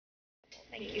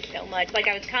Thank you so much. Like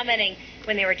I was commenting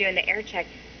when they were doing the air check,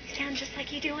 you sound just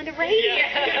like you do on the radio.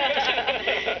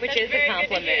 Yeah. Which is a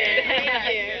compliment.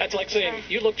 Thank you. That's like saying,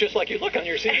 you look just like you look on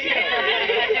your CD.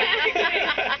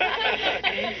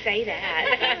 I didn't say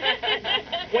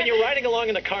that. When you're riding along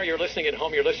in the car, you're listening at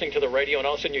home, you're listening to the radio, and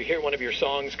all of a sudden you hear one of your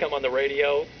songs come on the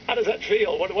radio. How does that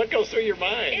feel? What goes through your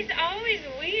mind? It's always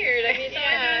weird. I mean, it's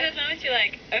always one of those moments you're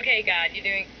like, okay, God,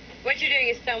 what you're doing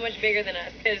is so much bigger than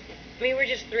us. Because, I mean, we're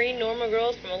just three normal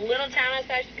girls from a little town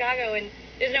outside Chicago, and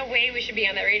there's no way we should be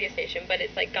on that radio station. But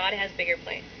it's like God has bigger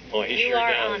plans. Well, he You sure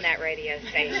are does. on that radio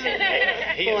station.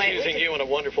 He is using you in a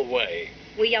wonderful way.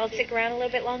 Will y'all stick around a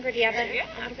little bit longer? Do you have a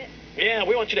little bit? Yeah,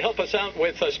 we want you to help us out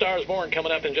with Stars Born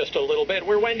coming up in just a little bit.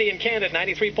 We're Wendy and Ken at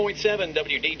 93.7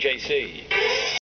 WDJC.